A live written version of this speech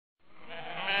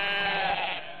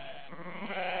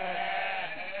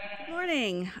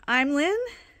morning. I'm Lynn,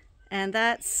 and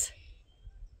that's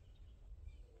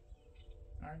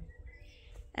Arnie.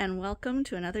 And welcome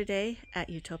to another day at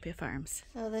Ewetopia Farms.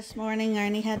 So this morning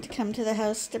Arnie had to come to the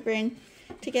house to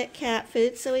get cat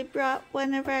food, so we brought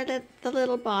one of the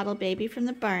little bottle baby from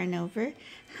the barn over.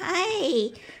 Hi,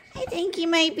 I think you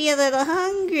might be a little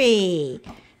hungry.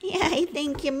 Yeah, I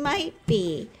think you might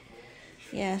be.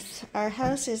 Yes, our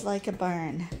house is like a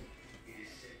barn.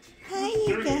 Hi,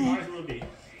 you guys.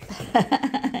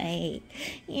 Hi.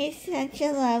 You're such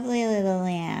a lovely little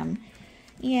lamb.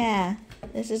 Yeah,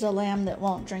 this is a lamb that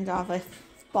won't drink off a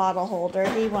bottle holder.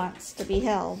 He wants to be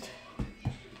held.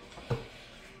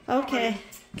 Okay,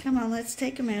 come on, let's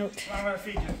take him out.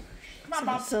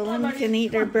 So Lynn can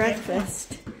eat her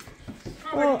breakfast.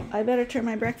 Oh, I better turn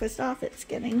my breakfast off. It's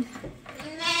getting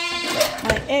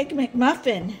my Egg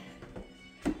McMuffin.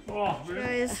 You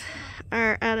guys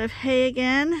are out of hay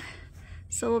again,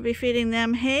 so we'll be feeding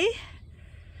them hay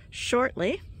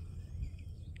shortly.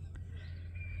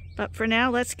 But for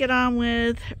now, let's get on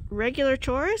with regular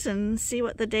chores and see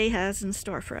what the day has in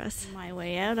store for us. On my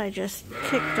way out, I just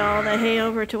kicked all the hay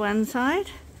over to one side,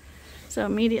 so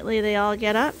immediately they all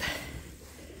get up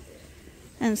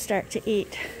and start to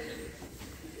eat,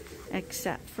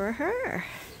 except for her.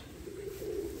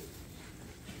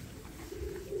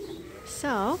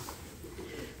 So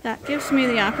that gives me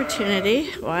the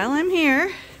opportunity, while I'm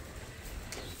here,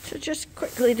 to just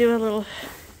quickly do a little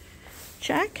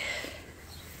check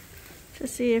to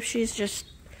see if she's just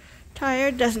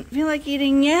tired, doesn't feel like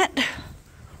eating yet,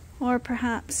 or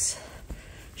perhaps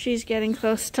she's getting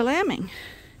close to lambing.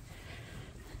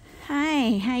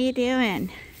 Hi, how you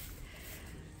doing?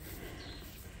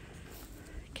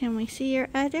 Can we see your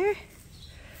udder?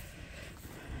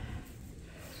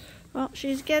 Well,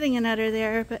 she's getting an udder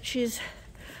there, but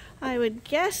I would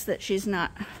guess that she's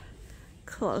not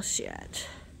close yet.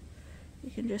 You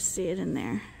can just see it in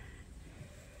there.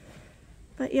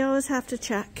 But you always have to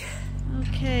check.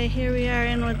 Okay, here we are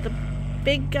in with the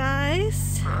big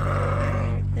guys.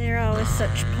 They're always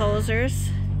such posers.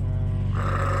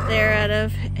 They're out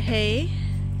of hay,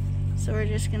 so we're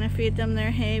just gonna feed them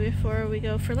their hay before we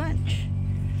go for lunch.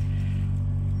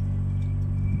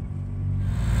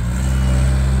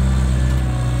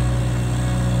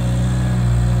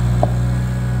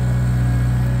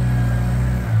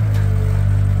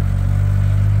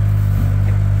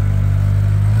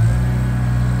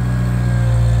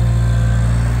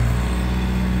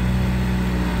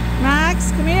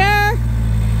 Come here.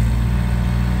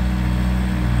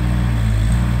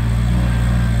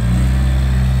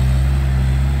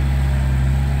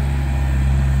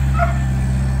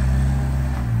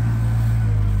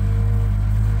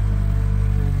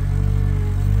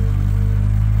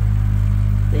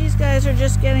 These guys are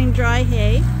just getting dry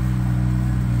hay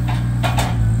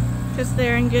because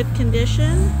they're in good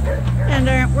condition and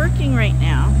aren't working right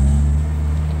now.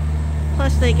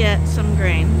 Plus they get some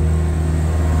grain.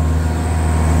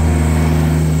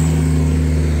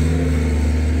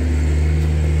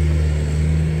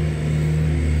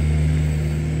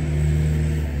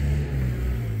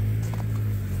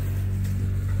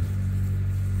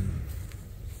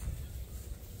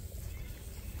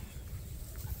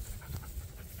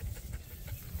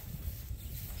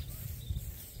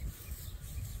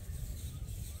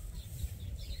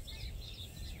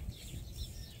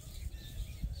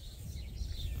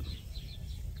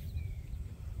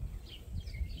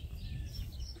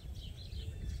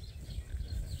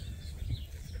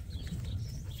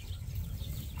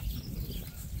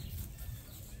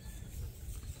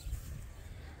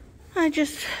 I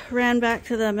just ran back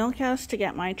to the milk house to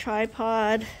get my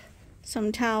tripod,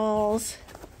 some towels,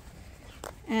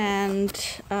 and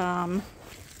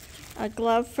a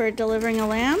glove for delivering a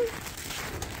lamb.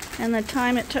 And the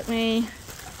time it took me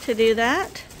to do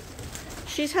that,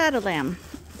 she's had a lamb.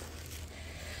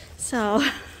 So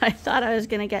I thought I was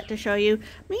going to get to show you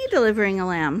me delivering a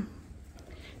lamb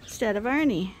instead of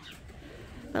Arnie.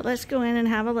 But let's go in and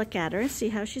have a look at her and see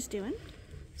how she's doing.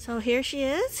 So here she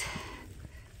is.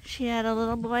 She had a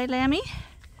little boy lammy.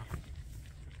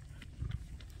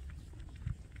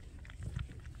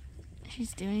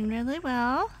 She's doing really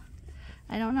well.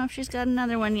 I don't know if she's got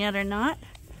another one yet or not.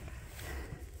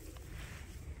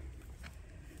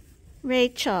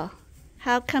 Rachel,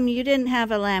 how come you didn't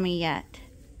have a lammy yet?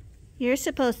 You're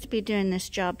supposed to be doing this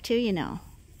job too, you know.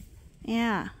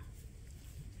 Yeah.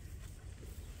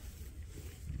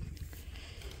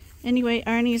 Anyway,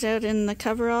 Arnie's out in the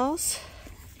coveralls.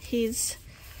 He's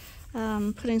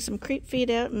putting some creep feed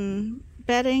out and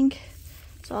bedding.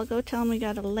 So I'll go tell him we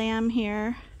got a lamb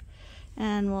here,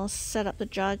 and we'll set up the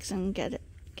jugs and get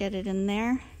it in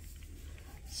there.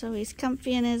 So he's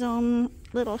comfy in his own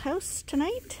little house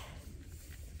tonight.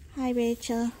 Hi,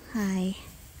 Rachel. Hi.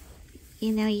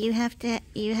 You know, you have to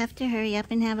hurry up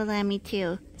and have a lammy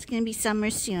too. It's gonna be summer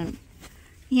soon.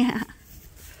 Yeah.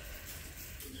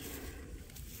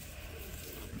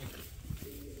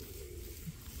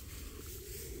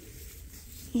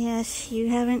 Yes,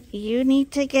 you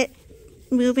need to get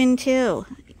moving too.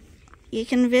 You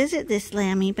can visit this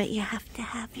lammy, but you have to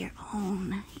have your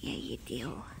own. Yeah, you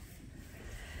do.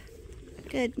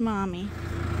 Good mommy.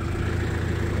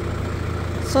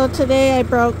 So today I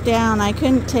broke down. I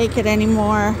couldn't take it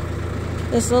anymore.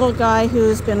 This little guy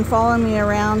who's been following me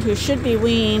around, who should be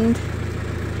weaned,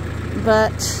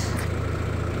 but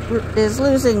is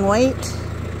losing weight.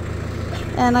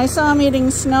 And I saw him eating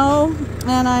snow,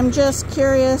 and I'm just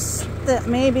curious that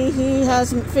maybe he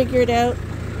hasn't figured out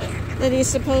that he's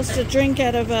supposed to drink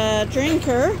out of a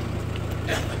drinker.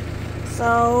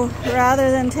 So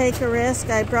rather than take a risk,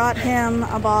 I brought him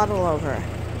a bottle over.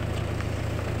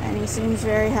 And he seems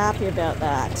very happy about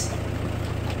that.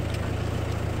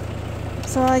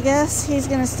 So I guess he's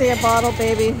going to stay a bottle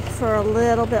baby for a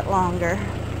little bit longer.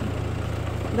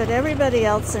 But everybody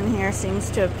else in here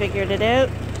seems to have figured it out.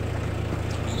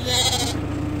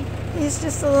 He's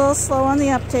just a little slow on the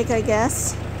uptake, I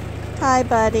guess. Hi,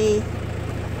 buddy.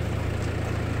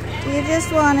 You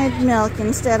just wanted milk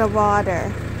instead of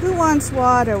water. Who wants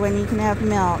water when you can have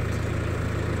milk?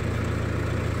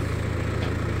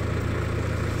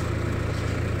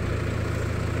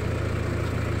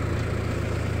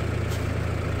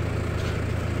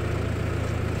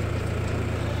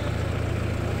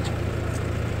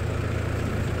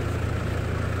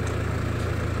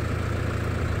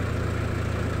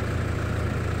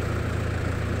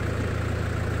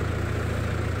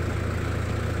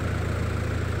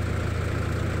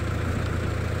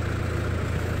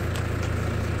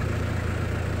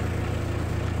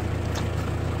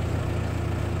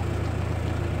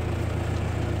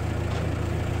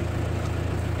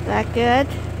 That good?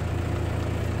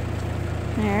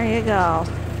 There you go.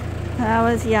 That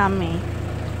was yummy.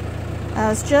 That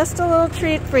was just a little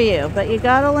treat for you, but you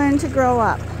gotta learn to grow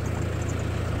up.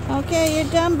 Okay,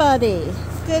 you're done, buddy.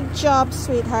 Good job,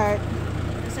 sweetheart.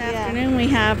 This afternoon we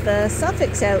have the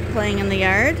Suffolks out playing in the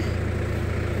yard.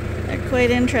 They're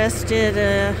quite interested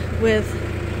with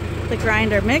the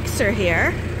grinder mixer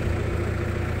here.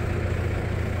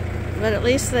 But at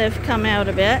least they've come out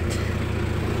a bit.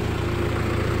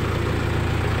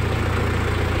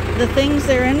 The things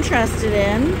they're interested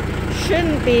in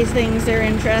shouldn't be things they're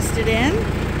interested in.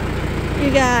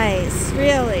 You guys,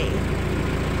 really.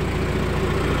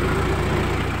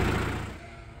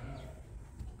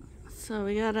 So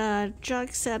we got a jug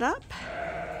set up.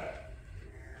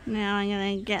 Now I'm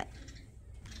going to get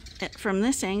it from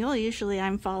this angle. Usually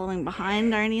I'm following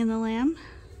behind Arnie and the lamb.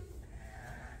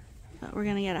 But we're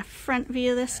going to get a front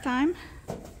view this time.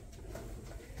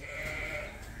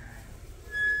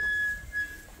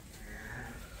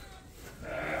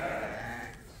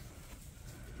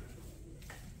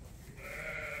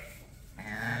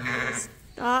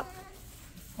 Stop.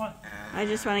 What? I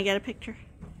just want to get a picture.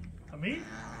 Of me?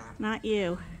 Not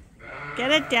you.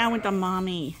 Get it down with the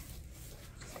mommy.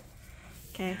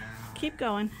 Okay, keep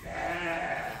going.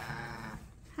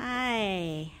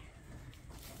 Hi.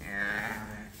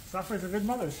 Suffers are good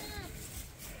mothers.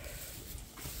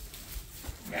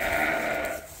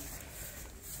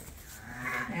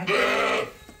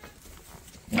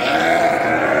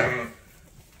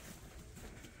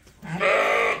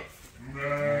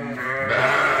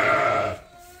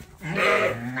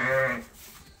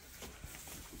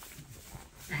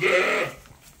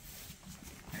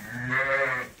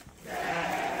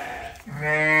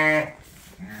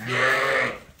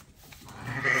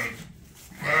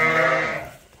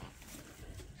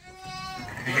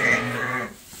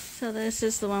 So this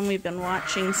is the one we've been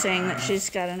watching, saying that she's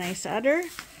got a nice udder.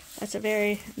 That's a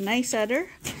very nice udder.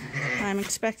 I'm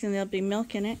expecting there'll be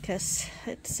milk in it because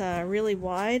it's really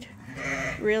wide,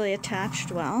 really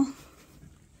attached well.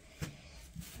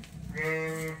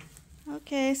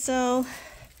 Okay, so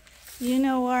you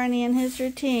know Arnie and his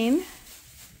routine.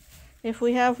 If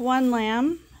we have one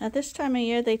lamb, at this time of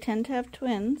year they tend to have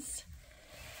twins.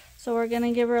 So we're going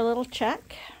to give her a little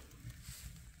check.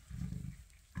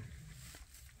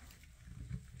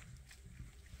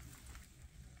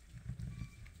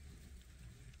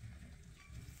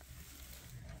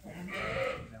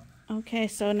 Okay,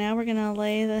 so now we're going to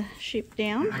lay the sheep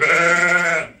down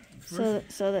so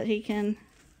that he can...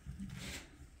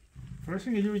 First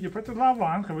thing you do is you put the glove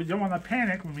on because we don't want to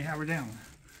panic when we have her down.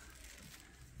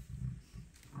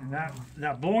 And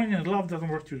that blowing in the glove doesn't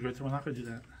work too good, so we're not going to do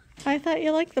that. I thought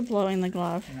you liked the blowing the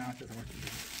glove. No, it doesn't work.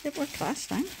 It worked last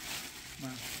time.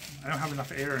 Well, I don't have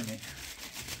enough air in me.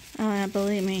 Oh, yeah,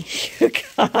 believe me, you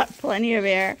got plenty of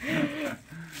air.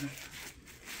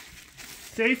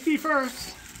 Safety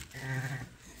first.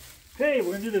 Hey,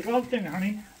 we're going to do the glove thing,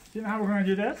 honey. Do you know how we're going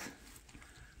to do this?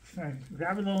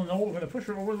 Grab a little nose. We're going to push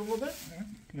her over a little bit. We're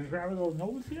going to grab a little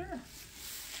nose here.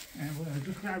 And we're going to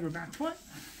just grab her back foot.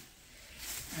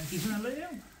 And she's going to lay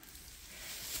down.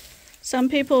 Some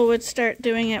people would start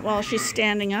doing it while she's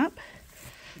standing up.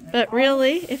 But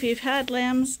really, if you've had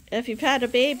lambs, if you've had a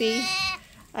baby,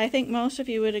 I think most of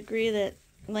you would agree that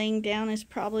laying down is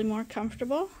probably more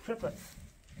comfortable. Triplets.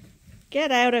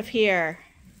 Get out of here.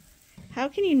 How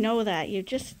can you know that?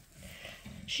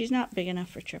 She's not big enough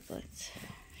for triplets.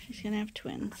 She's going to have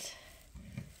twins.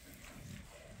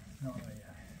 No,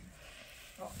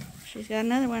 yeah. Oh. She's got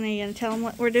another one. Are you going to tell them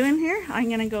what we're doing here? I'm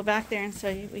going to go back there and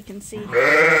so we can see.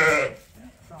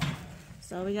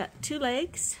 So we got 2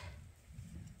 legs.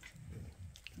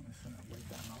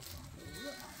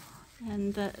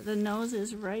 And the nose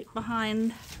is right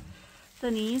behind the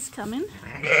knees coming,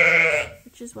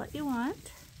 which is what you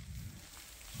want.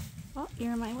 Oh,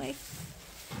 you're in my way.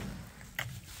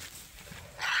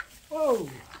 Whoa!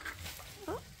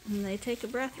 Oh, and they take a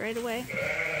breath right away.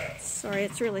 Sorry,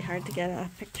 it's really hard to get a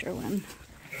picture when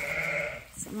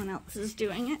someone else is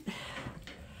doing it.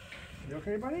 You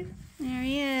okay, buddy? There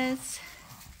he is.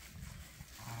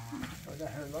 So let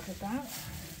her look at that.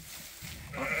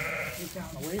 Oh, he's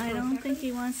down away for I a don't second. think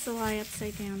he wants to lie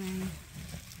upside down, Ernie.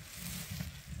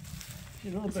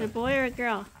 She's a little Is it a bit. boy or a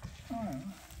girl? Oh,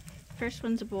 First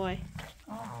one's a boy.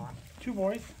 oh, 2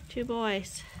 boys. 2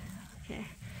 boys. Okay.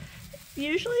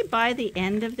 Usually by the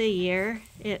end of the year,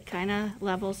 it kind of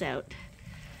levels out.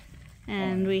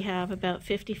 And we have about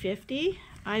 50-50.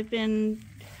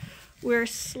 We're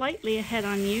slightly ahead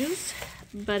on ewes,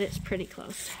 but it's pretty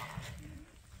close.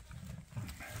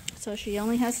 So she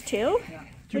only has 2, Yeah,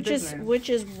 which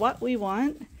is what we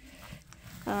want.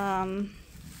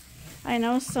 I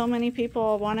know so many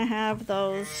people want to have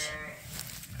those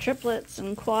triplets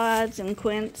and quads and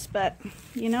quints, but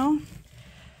you know,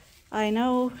 I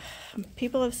know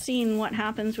people have seen what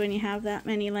happens when you have that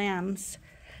many lambs.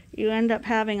 You end up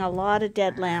having a lot of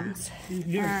dead lambs,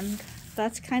 and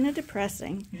that's kind of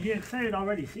depressing. You get excited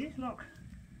already, see? Look.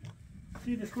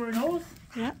 See the square nose?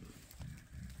 Yep.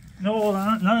 No,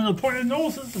 none of the pointed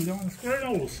noses, we want a square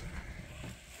nose.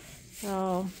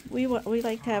 So we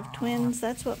like to have twins.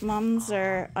 That's what mums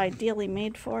are ideally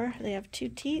made for. They have 2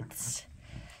 teats.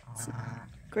 It's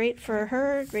great for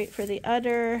her, great for the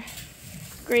udder,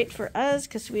 great for us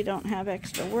because we don't have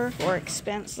extra work or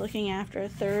expense looking after a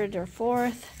 3rd or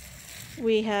 4th.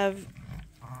 We have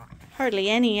hardly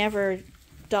any ever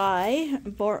die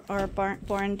or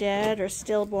born dead or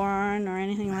stillborn or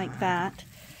anything like that.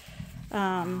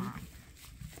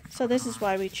 So this is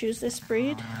why we choose this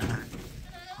breed.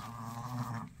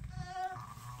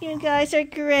 You guys are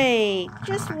great,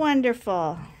 just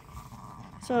wonderful.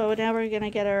 So now we're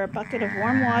gonna get our bucket of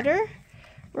warm water.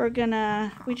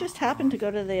 We just happened to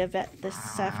go to the vet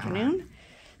this afternoon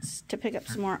to pick up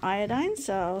some more iodine,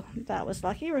 so that was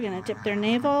lucky. We're gonna dip their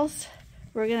navels,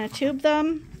 we're gonna tube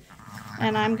them,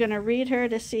 and I'm gonna read her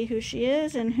to see who she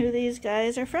is and who these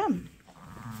guys are from.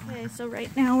 Okay, so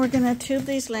right now we're gonna tube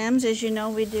these lambs, as you know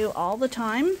we do all the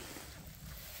time,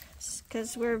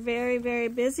 because we're very, very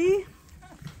busy.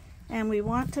 And we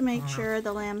want to make sure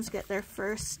the lambs get their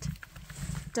first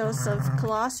dose of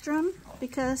colostrum,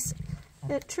 because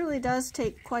it truly does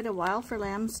take quite a while for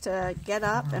lambs to get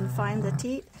up and find the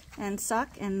teat and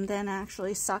suck, and then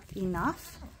actually suck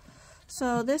enough.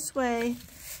 So this way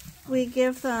we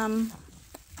give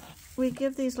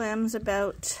these lambs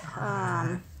about,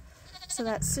 so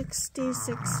that's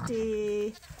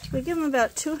 60, we give them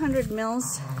about 200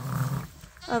 mils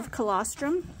of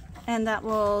colostrum. And that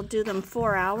will do them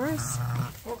 4 hours.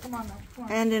 Oh, come on now. Come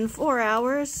on. And in 4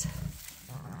 hours,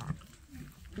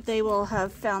 they will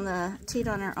have found the teat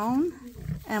on their own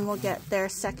and will get their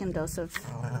 2nd dose of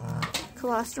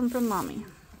colostrum from mommy.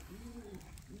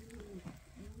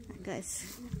 That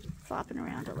guy's flopping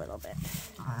around a little bit.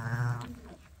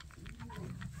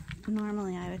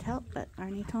 Normally I would help, but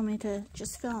Arnie told me to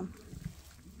just film.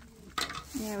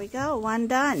 There we go, 1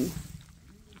 done.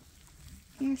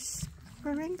 Here's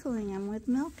sprinkling them with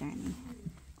milk, Arnie.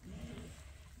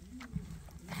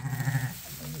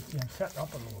 Set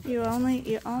up a little bit. You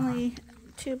only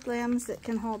tube lambs that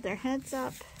can hold their heads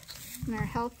up and are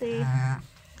healthy,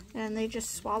 and they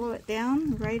just swallow it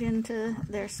down right into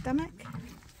their stomach.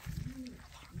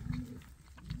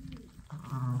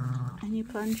 And you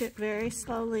plunge it very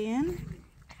slowly in.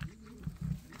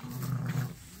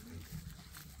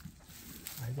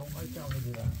 tell me to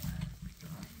do that.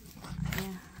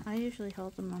 Yeah, I usually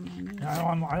hold them on my knees.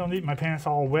 I don't need my pants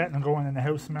all wet and going in the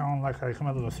house smelling like I come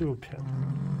out of a sewer pit.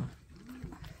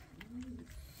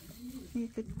 You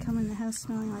could come in the house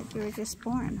smelling like you were just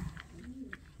born.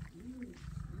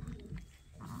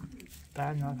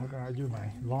 Bad enough I do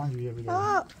my laundry every day.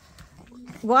 Oh,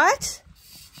 what?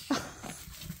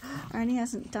 Arnie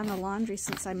hasn't done a laundry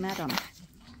since I met him.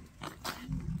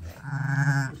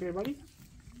 Okay, buddy?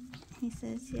 He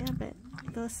says, yeah, but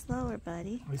go slower,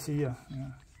 buddy. I see ya.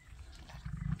 Yeah.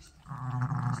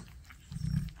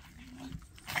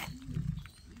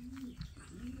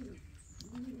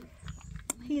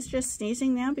 He's just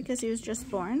sneezing now because he was just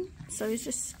born, so he's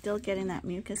just still getting that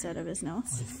mucus out of his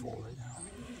nose. He's full right now.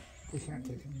 We can't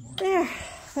take anymore. There,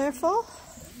 they're full.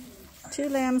 2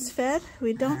 lambs fed.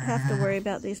 We don't have to worry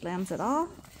about these lambs at all.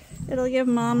 It'll give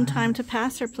Mom time to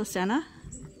pass her placenta,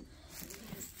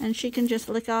 and she can just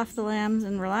lick off the lambs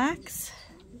and relax.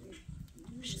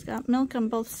 She's got milk on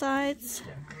both sides.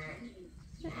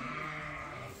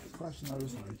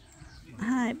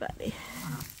 Hi, buddy.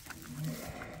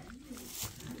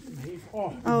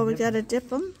 Oh, we gotta dip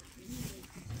them.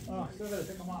 Oh, still gotta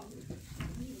pick them up.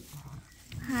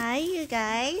 Hi, you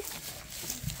guys.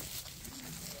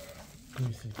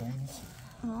 Greasy things.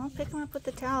 Oh, pick them up with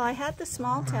the towel. I had the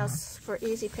small towels for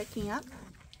easy picking up.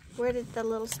 Where did the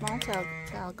little small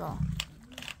towel go?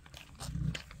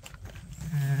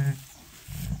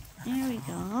 There we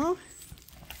go.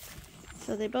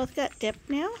 So they both got dipped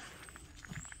now.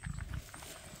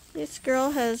 This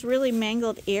girl has really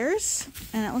mangled ears,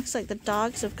 and it looks like the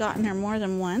dogs have gotten her more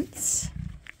than once,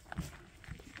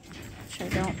 which I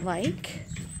don't like.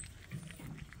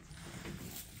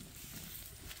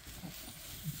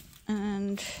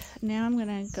 And now I'm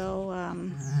going to go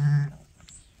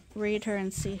read her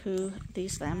and see who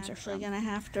these lambs are from. I'm going to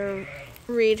have to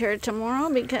read her tomorrow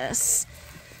because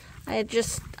I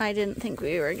didn't think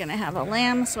we were going to have a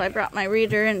lamb, so I brought my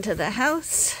reader into the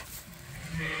house.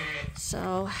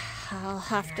 So I'll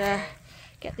have to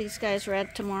get these guys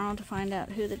read tomorrow to find out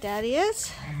who the daddy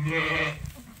is. There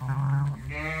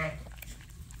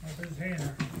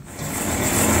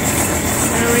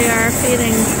we are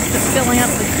filling up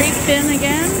the creek bin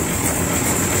again.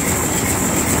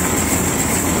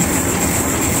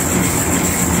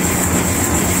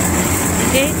 The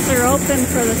gates are open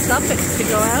for the Suffolks to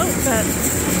go out, but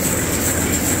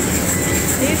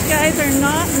these guys are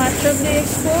not much of the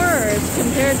explorers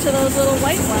compared to those little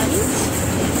white ones.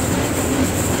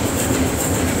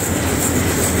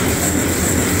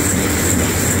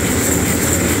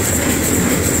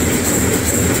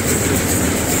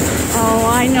 Oh,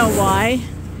 I know why.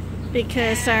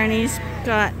 Because Arnie's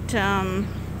got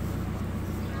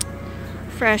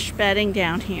fresh bedding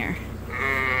down here.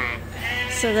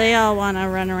 So they all want to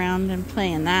run around and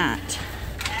play in that.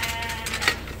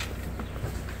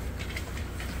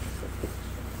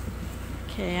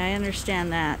 Okay, I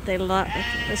understand that.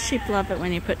 The sheep love it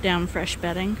when you put down fresh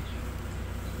bedding.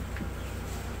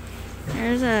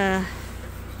 There's a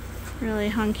really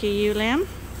hunky ewe lamb.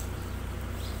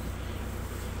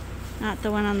 Not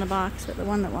the one on the box, but the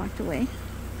one that walked away.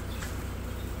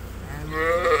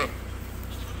 Right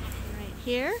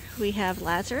here we have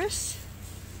Lazarus.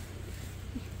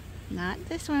 Not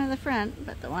this one in the front,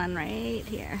 but the one right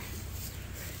here.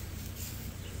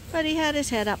 But he had his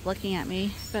head up looking at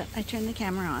me, but I turned the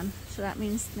camera on, so that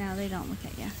means now they don't look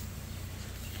at you.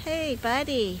 Hey,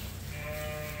 buddy.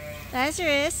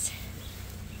 Lazarus.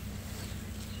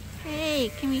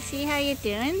 Hey, can we see how you're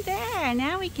doing? There,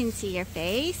 now we can see your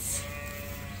face.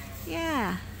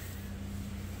 Yeah.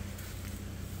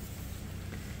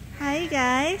 Hi,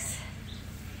 guys.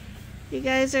 You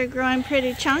guys are growing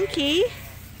pretty chunky.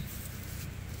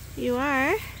 You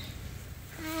are.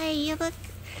 Hi, you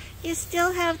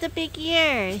still have the big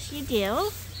ears. You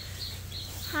do.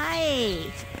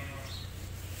 Hi.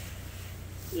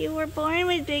 You were born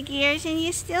with big ears and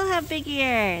you still have big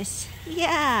ears.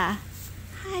 Yeah.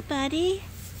 Hi, buddy.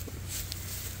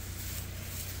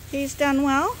 He's done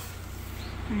well.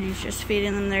 And he's just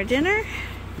feeding them their dinner.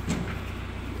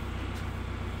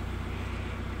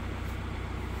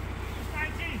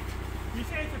 You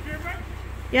say it's a purebred?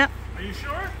 Yep. Are you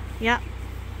sure? Yep.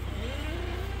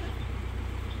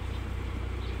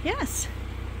 Yes.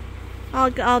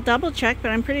 I'll double check,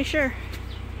 but I'm pretty sure.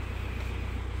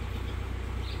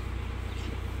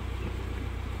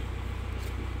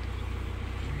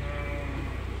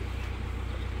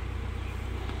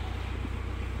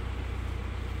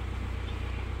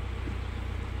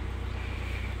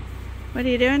 What are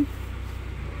you doing?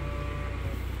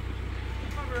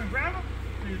 I'm going to grab him.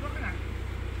 What are you looking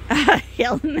at?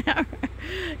 Yelling at her.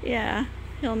 Yeah.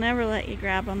 He'll never let you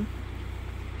grab him.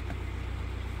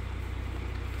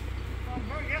 Well,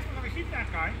 I guess we're going to keep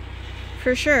that guy.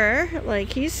 For sure.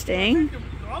 Like, he's staying. The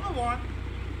other one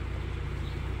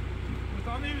with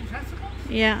uneven testicles?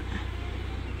 Yeah.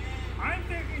 I'm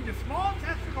thinking the small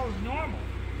testicle is normal.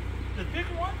 The big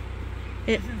one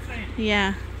is insane.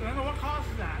 Yeah. So I don't know what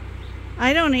causes that.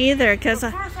 I don't either, because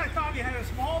at first I thought he had a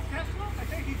small testicle. I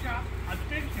think he's got a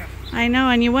big testicle. I know,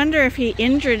 and you wonder if he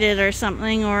injured it or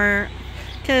something, or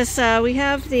because we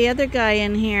have the other guy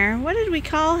in here. What did we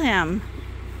call him?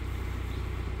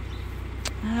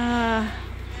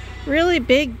 Really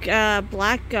big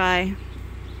black guy.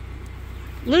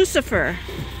 Lucifer.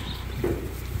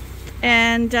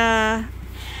 And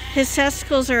his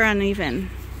testicles are uneven.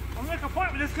 I'll make a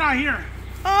point with this guy here.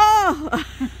 Oh!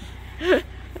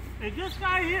 If this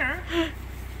guy here,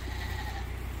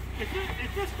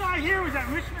 if this guy here was at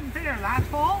Richmond Fair last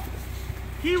fall,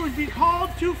 he would be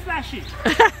called too fleshy.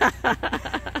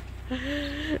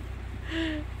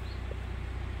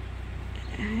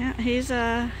 Yeah, he's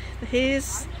the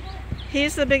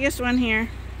biggest one here.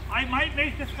 I might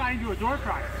make this guy into a door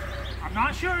prize. I'm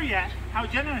not sure yet how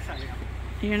generous I am.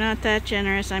 You're not that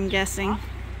generous, I'm guessing. Huh?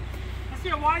 Let's see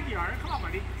how wide you are. Come on,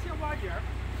 buddy. Let's see how wide you are.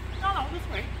 No, this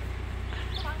way.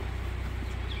 Come on.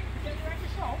 Okay, you have to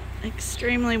show.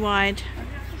 Extremely wide. You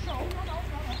have to show. No.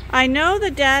 I know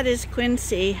the dad is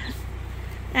Quincy,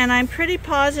 and I'm pretty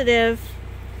positive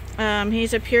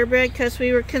he's a purebred, because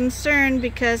we were concerned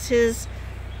because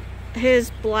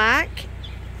his black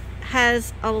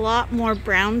has a lot more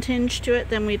brown tinge to it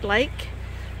than we'd like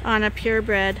on a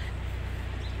purebred,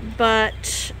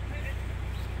 but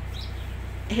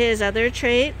his other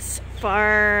traits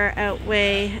far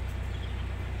outweigh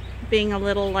being a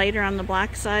little lighter on the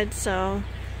black side. So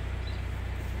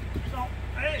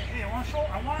hey,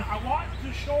 I want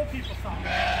to show people something.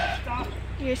 Stop.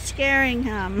 You're scaring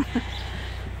him.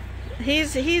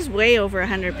 He's way over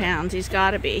 100 pounds. He's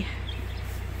got to be.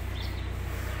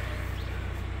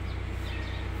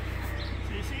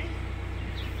 See?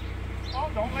 Oh,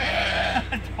 don't let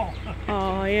it. Don't.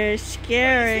 Oh, you're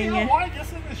scaring. See how wide this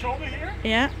is the shoulder here?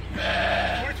 Yeah.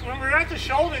 When we're at the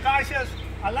shoulder, the guy says,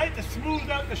 I like to smooth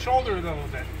out the shoulder a little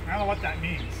bit. I don't know what that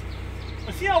means.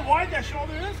 But see how wide that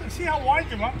shoulder is? And see how wide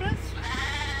the rump is?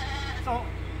 So,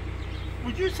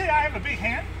 would you say I have a big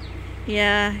hand?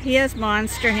 Yeah, he has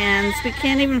monster hands. We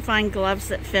can't even find gloves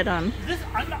that fit him.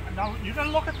 Now, you gotta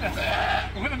look at this.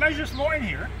 We're gonna measure some loin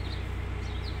here.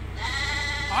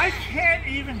 I can't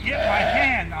even get my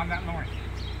hand on that loin.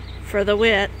 For the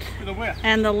width. For the width.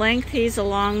 And the length, he's a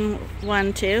long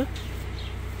one too.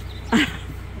 Okay,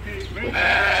 ready?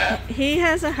 He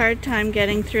has a hard time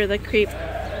getting through the creep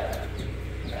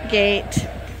gate.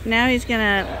 Now he's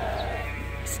gonna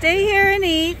stay here and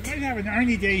eat. I might have an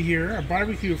Arnie day here, a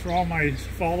barbecue for all my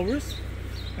followers,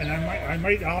 and I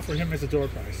might offer him as a door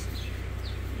prize.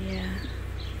 Yeah.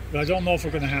 But I don't know if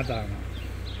we're going to have that or not.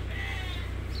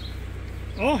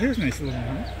 Oh, here's a nice little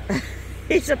one. Huh?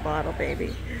 He's a bottle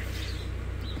baby.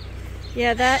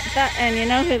 Yeah, that, and you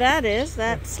know who that is?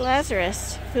 That's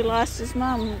Lazarus, who lost his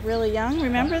mom really young.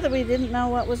 Remember that we didn't know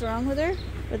what was wrong with her?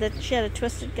 Or that she had a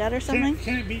twisted gut or something?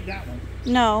 Can't beat that one.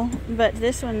 No, but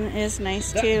this one is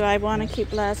nice too. I want to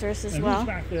keep Lazarus as well. Who's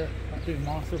back there? The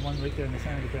monster one right there in the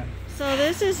center of the pen. So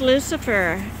this is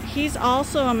Lucifer. He's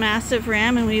also a massive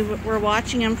ram, and we were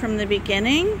watching him from the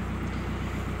beginning.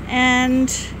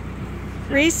 And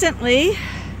recently,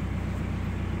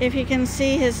 if you can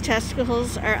see, his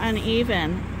testicles are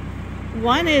uneven.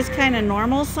 One is kind of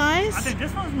normal size. I think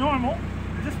this one's normal.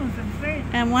 This one's insane.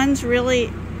 And one's really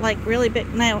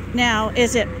big. Now,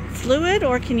 is it fluid,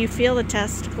 or can you feel the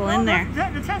testicle in there?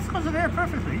 The testicles are there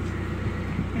perfectly.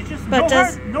 It's just but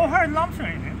no hard lumps or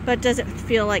anything. But does it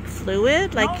feel like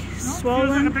fluid, like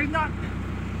swollen? It feels like a big nut.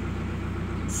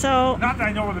 So. Not that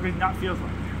I know what a big nut feels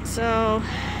like. So,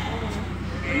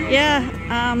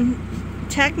 yeah.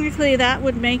 Technically, that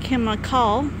would make him a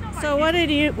cull. So, what do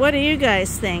you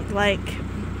guys think? Like,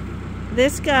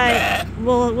 this guy,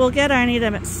 we'll get Arnie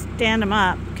to stand him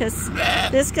up, because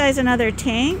this guy's another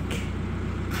tank.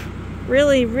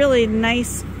 Really, really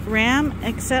nice ram,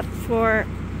 except for,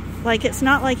 like, it's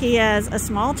not like he has a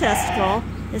small testicle.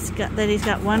 It's got that he's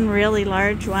got one really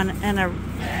large one and a.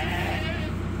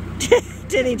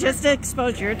 Did he just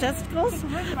expose your testicles?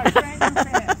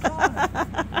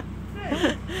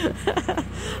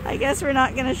 I guess we're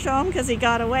not going to show him because he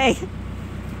got away.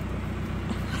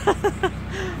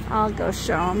 I'll go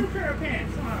show him.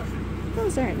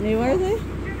 Those aren't new, are they?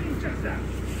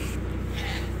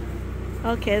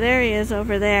 Okay, there he is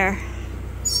over there.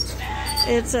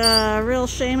 It's a real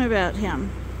shame about him.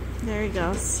 There he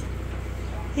goes.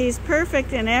 He's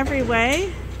perfect in every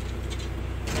way.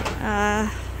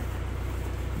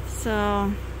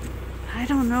 So I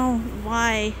don't know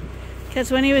why.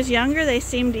 Because when he was younger, they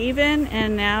seemed even,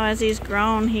 and now as he's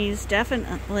grown, he's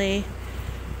definitely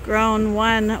grown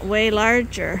one way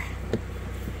larger.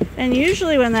 And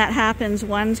usually when that happens,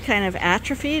 one's kind of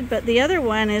atrophied, but the other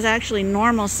one is actually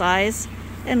normal size,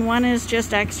 and one is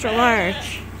just extra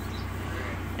large.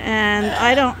 And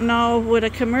I don't know, would a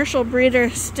commercial breeder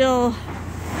still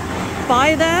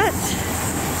buy that?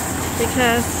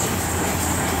 Because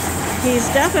he's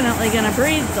definitely going to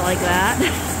breed like that.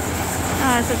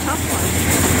 It's a tough one.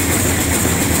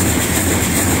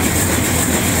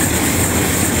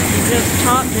 He just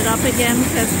topped it up again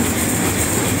because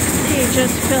he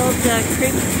just filled the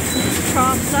creek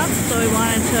troughs up, so he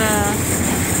wanted to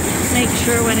make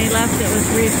sure when he left it was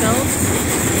refilled.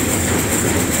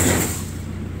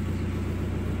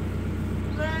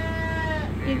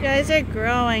 You guys are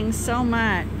growing so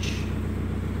much.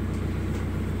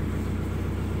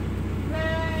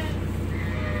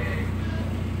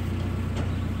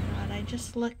 I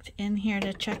just looked in here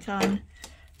to check on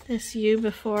this ewe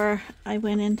before I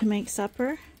went in to make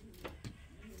supper.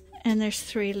 And there's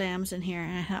 3 lambs in here.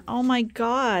 And I thought, oh my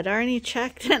God, Arnie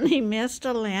checked and he missed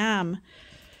a lamb.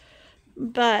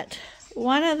 But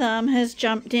one of them has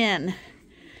jumped in.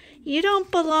 You don't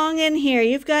belong in here.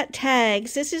 You've got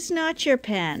tags. This is not your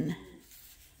pen.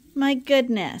 My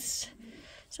goodness.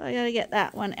 So I gotta get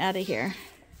that one out of here.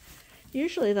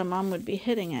 Usually the mom would be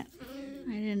hitting it.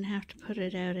 I didn't have to put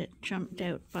it out. It jumped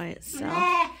out by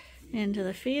itself. Into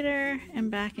the feeder and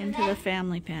back into the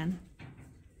family pen.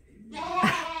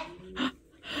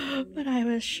 But I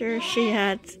was sure she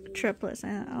had triplets.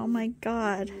 And oh my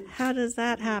God, how does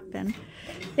that happen?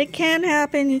 It can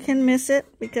happen. You can miss it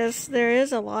because there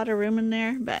is a lot of room in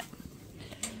there, but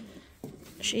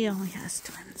she only has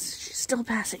twins. She's still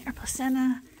passing her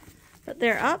placenta, but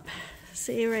they're up.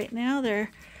 See, right now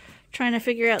they're trying to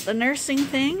figure out the nursing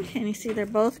thing, and you see they're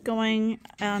both going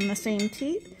on the same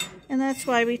teat, and that's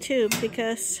why we tube,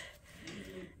 because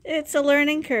it's a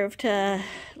learning curve to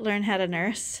learn how to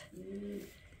nurse.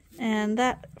 And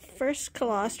that first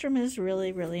colostrum is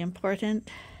really, really important.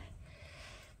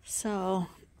 So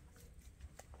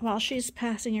while she's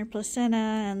passing her placenta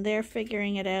and they're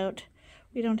figuring it out,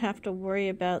 we don't have to worry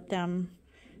about them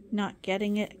not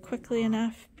getting it quickly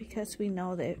enough because we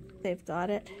know they've got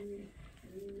it.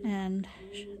 And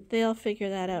they'll figure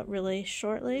that out really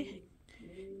shortly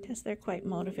because they're quite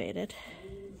motivated.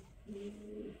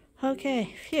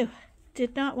 Okay, phew,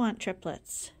 did not want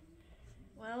triplets.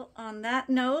 Well, on that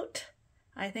note,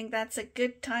 I think that's a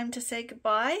good time to say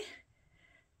goodbye.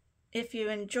 If you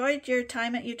enjoyed your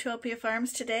time at Ewetopia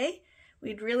Farms today,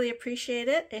 we'd really appreciate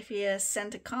it if you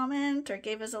sent a comment or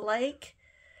gave us a like.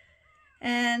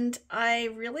 And I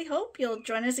really hope you'll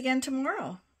join us again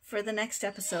tomorrow for the next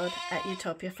episode at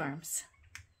Ewetopia Farms.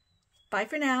 Bye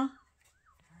for now.